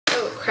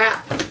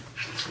crap.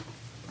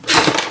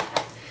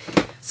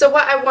 So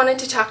what I wanted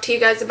to talk to you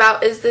guys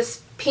about is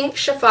this Pink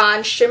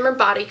Chiffon Shimmer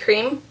Body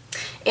Cream,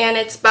 and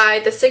it's by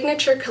the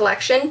Signature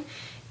Collection,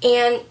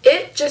 and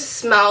it just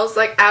smells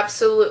like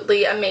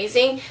absolutely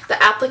amazing.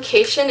 The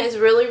application is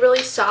really,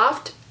 really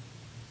soft,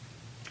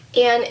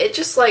 and it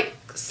just like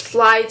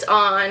slides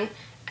on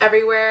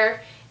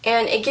everywhere,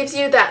 and it gives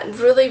you that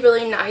really,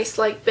 really nice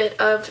like bit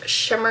of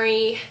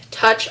shimmery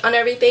touch on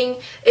everything.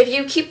 If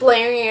you keep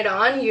layering it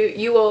on,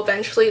 you will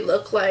eventually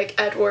look like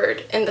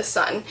Edward in the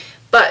sun.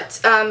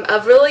 But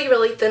a really,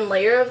 really thin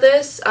layer of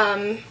this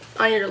on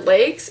your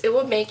legs, it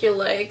will make your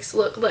legs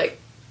look like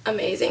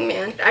amazing,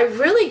 man. I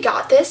really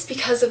got this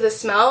because of the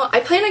smell. I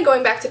plan on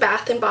going back to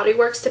Bath & Body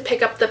Works to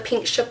pick up the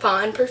Pink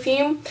Chiffon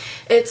perfume.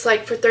 It's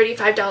like for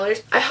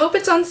 $35. I hope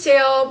it's on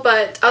sale,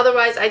 but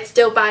otherwise I'd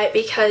still buy it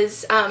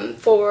because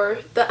for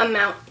the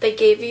amount they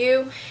gave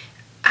you,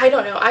 I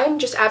don't know. I'm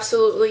just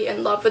absolutely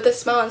in love with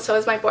this smell, and so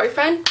is my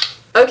boyfriend.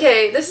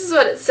 Okay, this is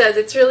what it says.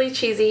 It's really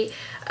cheesy.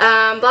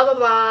 Blah blah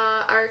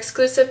blah, our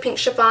exclusive Pink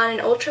Chiffon,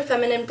 an ultra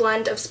feminine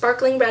blend of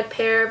sparkling red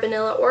pear,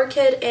 vanilla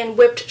orchid, and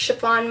whipped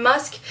chiffon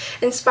musk,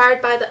 inspired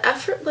by the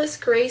effortless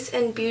grace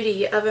and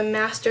beauty of a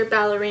master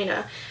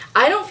ballerina.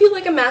 I don't feel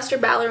like a master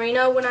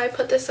ballerina when I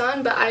put this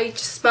on, but I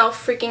just smell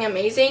freaking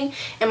amazing,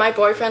 and my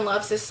boyfriend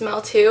loves this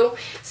smell too.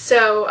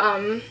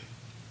 So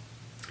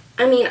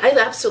I mean, I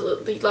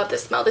absolutely love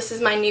this smell. This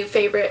is my new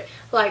favorite,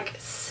 like,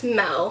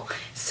 smell.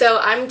 So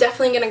I'm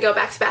definitely going to go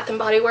back to Bath &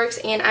 Body Works,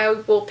 and I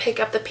will pick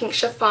up the Pink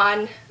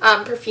Chiffon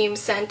perfume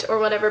scent or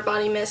whatever,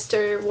 body mist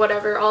or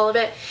whatever, all of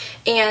it.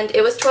 And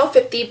it was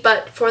 $12.50,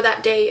 but for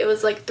that day it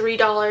was like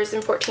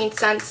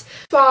 $3.14.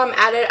 While I'm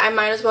at it, I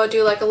might as well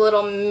do like a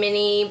little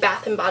mini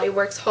Bath & Body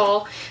Works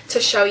haul to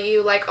show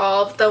you like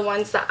all of the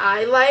ones that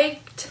I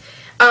liked.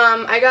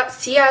 I got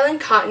Sea Island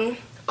Cotton,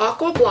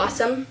 Aqua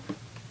Blossom,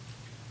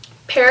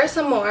 Paris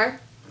Amour,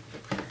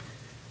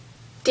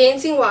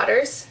 Dancing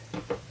Waters,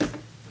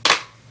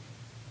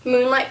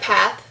 Moonlight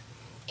Path,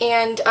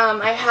 and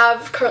I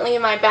have currently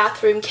in my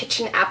bathroom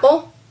Kitchen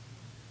Apple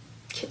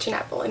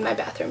in my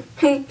bathroom.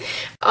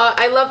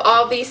 I love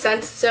all these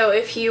scents, so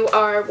if you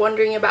are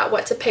wondering about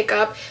what to pick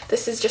up,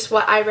 this is just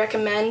what I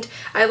recommend.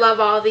 I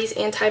love all these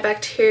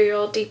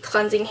antibacterial deep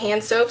cleansing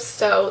hand soaps,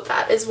 so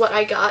that is what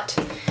I got.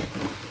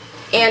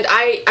 And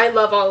I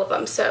love all of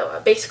them, so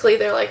basically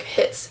they're like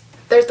hits.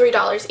 They're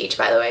 $3 each,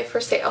 by the way, for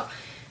sale.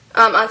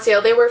 On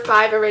sale. They were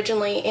 $5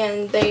 originally,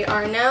 and they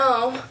are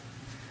now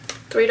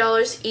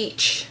 $3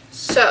 each.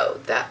 So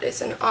that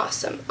is an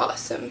awesome,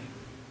 awesome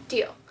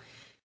deal.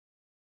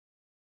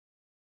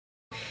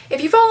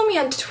 If you follow me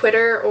on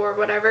Twitter or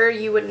whatever,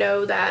 you would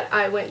know that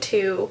I went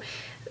to,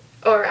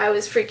 or I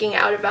was freaking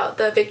out about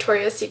the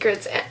Victoria's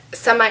Secret's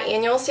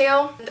semi-annual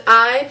sale.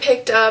 I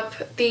picked up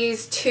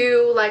these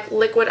two like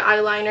liquid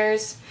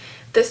eyeliners.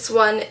 This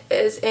one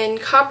is in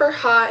Copper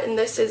Hot, and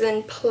this is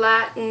in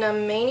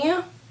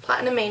Platinumania.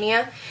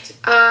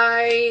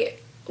 I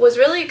was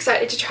really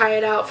excited to try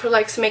it out for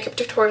like some makeup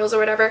tutorials or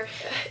whatever.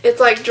 It's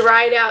like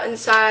dried out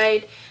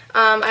inside.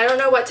 I don't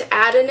know what to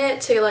add in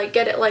it to like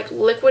get it like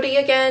liquidy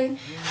again.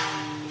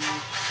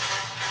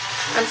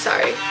 I'm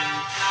sorry.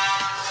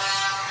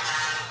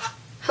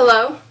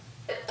 Hello?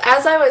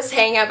 As I was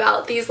saying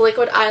about these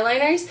liquid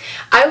eyeliners,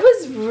 I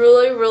was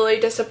really, really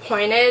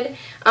disappointed.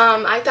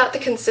 I thought the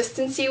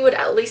consistency would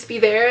at least be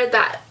there,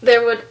 that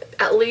there would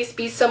at least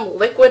be some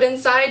liquid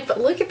inside, but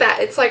look at that,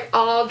 it's like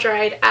all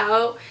dried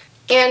out,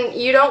 and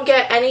you don't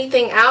get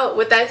anything out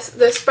with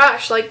this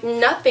brush, like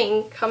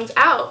nothing comes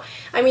out.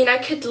 I mean, I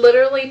could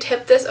literally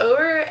tip this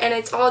over and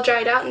it's all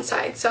dried out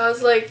inside, so I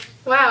was like,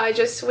 wow, I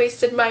just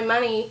wasted my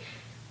money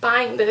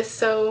buying this.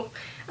 So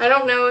I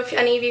don't know if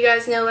any of you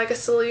guys know like a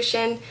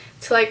solution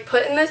to like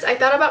put in this. I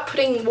thought about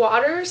putting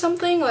water or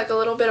something, like a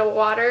little bit of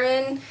water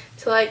in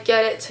to like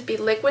get it to be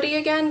liquidy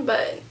again,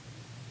 but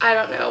I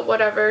don't know,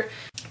 whatever.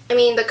 I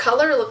mean, the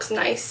color looks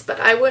nice, but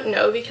I wouldn't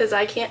know because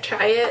I can't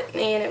try it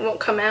and it won't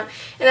come out.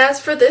 And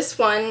as for this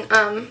one,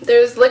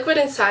 there's liquid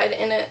inside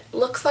and it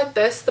looks like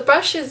this. The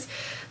brush is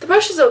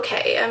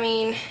okay. I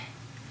mean,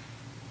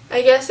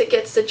 I guess it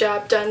gets the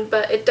job done,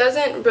 but it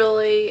doesn't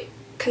really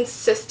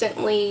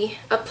consistently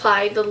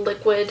apply the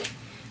liquid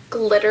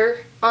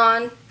glitter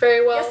on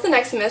very well. I guess the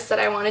next mist that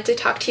I wanted to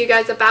talk to you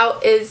guys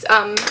about is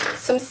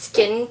some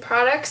skin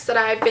products that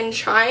I've been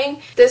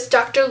trying. This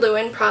Dr.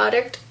 Lewin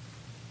product,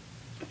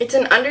 it's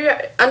an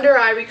under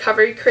eye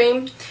recovery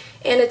cream,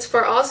 and it's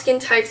for all skin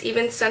types,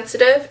 even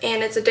sensitive,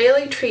 and it's a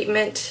daily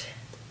treatment.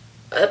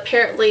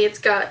 Apparently it's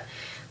got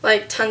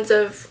like tons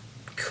of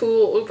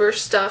cool uber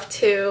stuff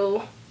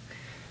to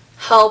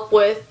help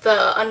with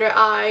the under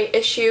eye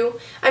issue.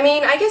 I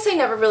mean, I guess I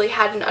never really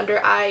had an under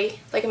eye,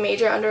 like a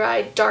major under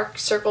eye dark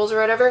circles or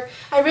whatever.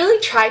 I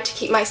really tried to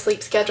keep my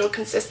sleep schedule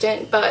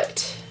consistent,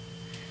 but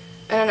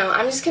I don't know.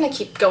 I'm just gonna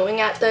keep going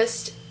at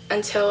this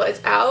until it's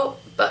out,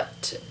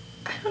 but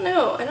I don't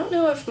know. I don't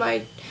know if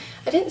I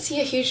didn't see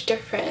a huge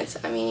difference.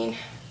 I mean,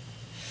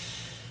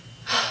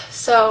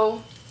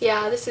 so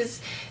yeah,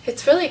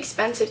 it's really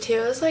expensive too.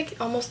 It was like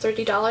almost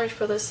 $30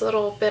 for this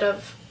little bit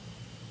of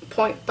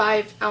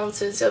 0.5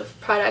 ounces of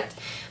product.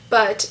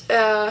 But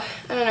I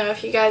don't know,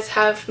 if you guys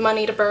have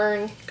money to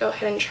burn, go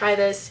ahead and try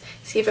this,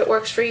 see if it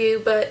works for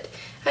you. But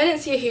I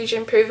didn't see a huge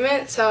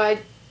improvement, so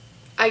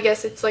I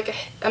guess it's like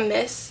a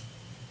miss.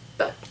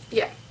 But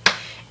yeah.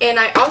 And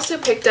I also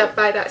picked up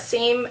by that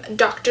same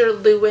Dr.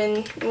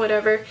 Lewin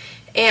whatever,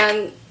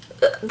 and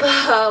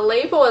the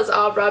label is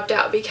all rubbed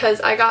out because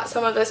I got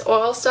some of this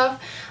oil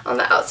stuff on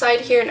the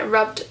outside here and it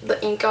rubbed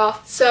the ink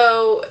off.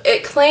 So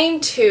it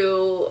claimed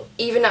to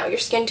even out your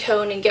skin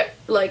tone and get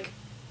like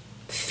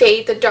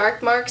fade the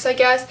dark marks, I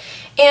guess.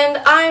 And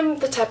I'm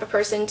the type of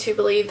person to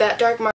believe that dark marks